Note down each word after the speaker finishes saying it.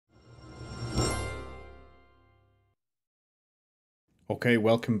Okay,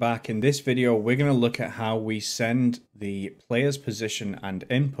 welcome back. In this video, we're going to look at how we send the player's position and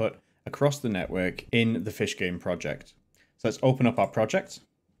input across the network in the Fish Game project. So let's open up our project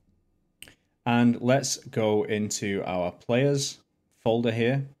and let's go into our players folder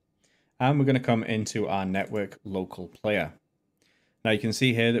here. And we're going to come into our network local player. Now you can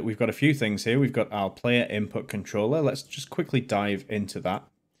see here that we've got a few things here. We've got our player input controller. Let's just quickly dive into that.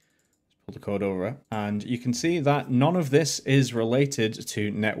 Pull the code over, and you can see that none of this is related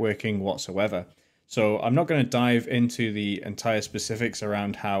to networking whatsoever. So I'm not going to dive into the entire specifics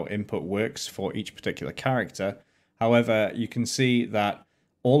around how input works for each particular character. However, you can see that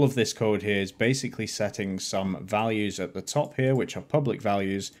all of this code here is basically setting some values at the top here, which are public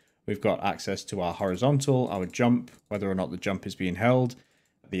values. We've got access to our horizontal, our jump, whether or not the jump is being held,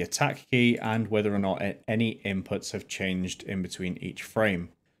 the attack key, and whether or not any inputs have changed in between each frame.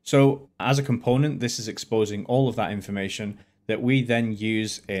 So as a component, this is exposing all of that information that we then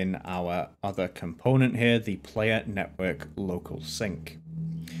use in our other component here, the player network local sync.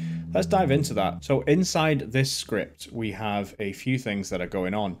 Let's dive into that. So inside this script, we have a few things that are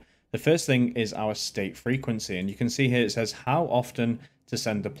going on. The first thing is our state frequency, and you can see here it says how often to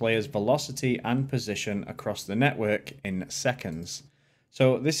send the player's velocity and position across the network in seconds.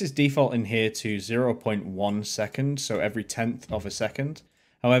 So this is default in here to 0.1 second, so every 10th of a second.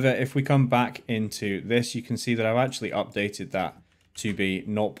 However, if we come back into this, you can see that I've actually updated that to be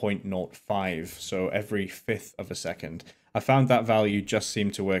 0.05, so every 5th of a second. I found that value just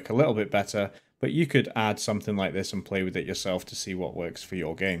seemed to work a little bit better, but you could add something like this and play with it yourself to see what works for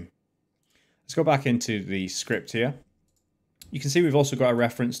your game. Let's go back into the script here. You can see we've also got a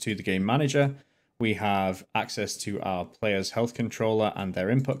reference to the game manager. We have access to our player's health controller and their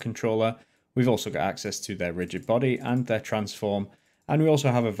input controller. We've also got access to their rigid body and their transform. And we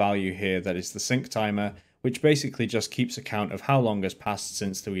also have a value here that is the sync timer, which basically just keeps account of how long has passed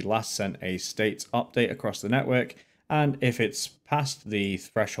since we last sent a state update across the network. And if it's past the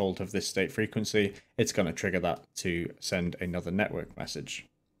threshold of this state frequency, it's going to trigger that to send another network message.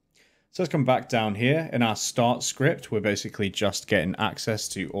 So let's come back down here. In our start script, we're basically just getting access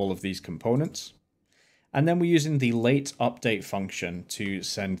to all of these components. And then we're using the late update function to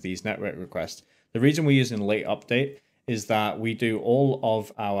send these network requests. The reason we're using late update is that we do all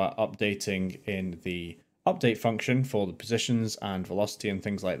of our updating in the update function for the positions and velocity and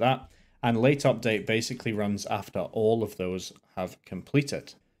things like that. And late update basically runs after all of those have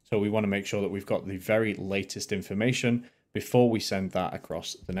completed. So we want to make sure that we've got the very latest information before we send that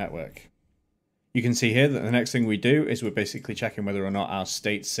across the network. You can see here that the next thing we do is we're basically checking whether or not our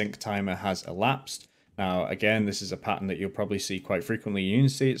state sync timer has elapsed. Now, again, this is a pattern that you'll probably see quite frequently in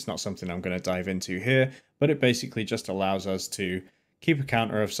Unity. It's not something I'm going to dive into here, but it basically just allows us to keep a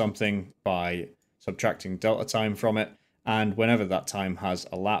counter of something by subtracting delta time from it. And whenever that time has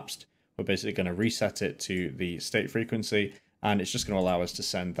elapsed, we're basically going to reset it to the state frequency, and it's just going to allow us to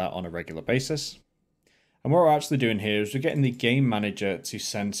send that on a regular basis. And what we're actually doing here is we're getting the game manager to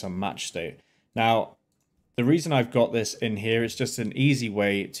send some match state. Now, the reason I've got this in here is just an easy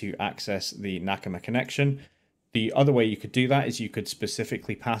way to access the Nakama connection. The other way you could do that is you could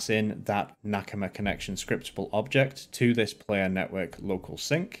specifically pass in that Nakama connection scriptable object to this player network local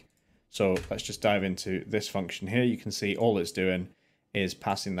sync. So let's just dive into this function here. You can see all it's doing is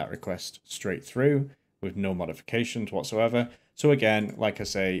passing that request straight through with no modifications whatsoever. So again, like I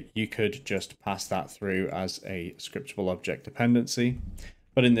say, you could just pass that through as a scriptable object dependency.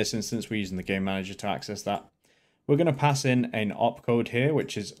 But in this instance, we're using the game manager to access that. We're going to pass in an opcode here,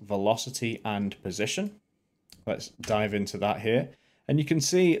 which is velocity and position. Let's dive into that here. And you can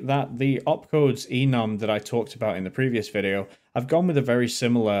see that the opcodes enum that I talked about in the previous video, I've gone with a very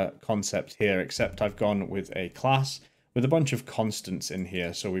similar concept here, except I've gone with a class with a bunch of constants in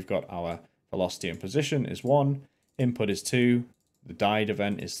here. So we've got our velocity and position is 1, input is 2, the died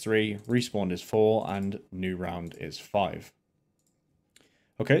event is 3, respawn is 4, and new round is 5.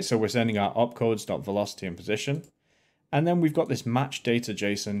 Okay, so we're sending our opcodes.velocity and position. And then we've got this match data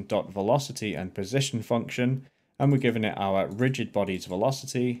JSON.velocity and position function, and we're giving it our rigid body's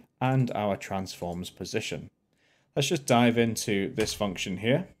velocity and our transform's position. Let's just dive into this function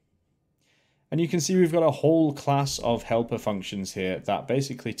here. And you can see we've got a whole class of helper functions here that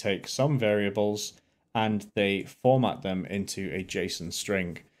basically take some variables and they format them into a JSON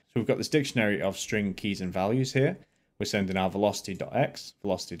string. So we've got this dictionary of string keys and values here. We're sending our velocity.x,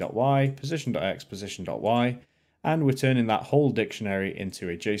 velocity.y, position.x, position.y, and we're turning that whole dictionary into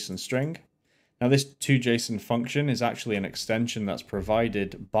a JSON string. Now this toJSON function is actually an extension that's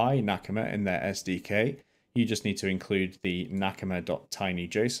provided by Nakama in their SDK. You just need to include the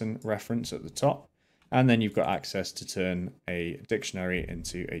nakama.tinyjson reference at the top, And then you've got access to turn a dictionary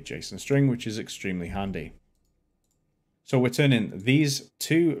into a JSON string, which is extremely handy. So we're turning these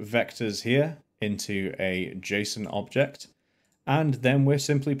two vectors here into a JSON object, and then we're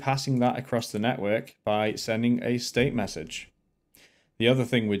simply passing that across the network by sending a state message. The other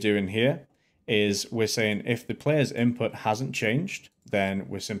thing we're doing here is we're saying if the player's input hasn't changed, then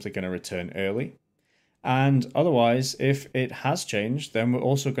we're simply going to return early. And otherwise, if it has changed, then we're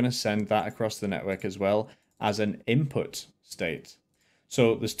also going to send that across the network as well as an input state.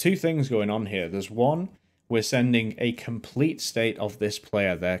 So there's two things going on here. There's one, we're sending a complete state of this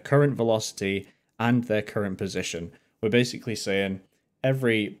player, their current velocity and their current position. We're basically saying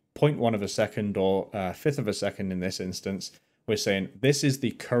every 0.1 of a second or a fifth of a second in this instance, we're saying this is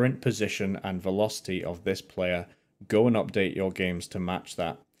the current position and velocity of this player. Go and update your games to match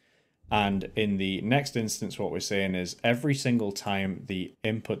that. And in the next instance, what we're saying is every single time the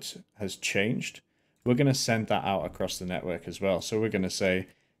input has changed, we're going to send that out across the network as well. So we're going to say,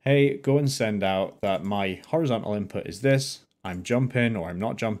 hey, go and send out that my horizontal input is this. I'm jumping or I'm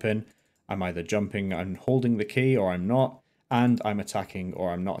not jumping. I'm either jumping and holding the key or I'm not. And I'm attacking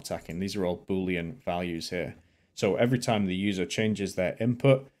or I'm not attacking. These are all Boolean values here. So every time the user changes their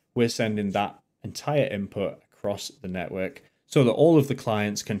input, we're sending that entire input across the network so that all of the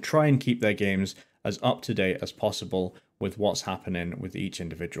clients can try and keep their games as up to date as possible with what's happening with each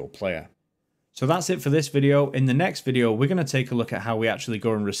individual player. So that's it for this video. In the next video, we're going to take a look at how we actually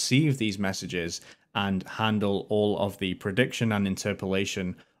go and receive these messages and handle all of the prediction and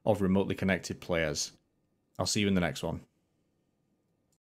interpolation of remotely connected players. I'll see you in the next one.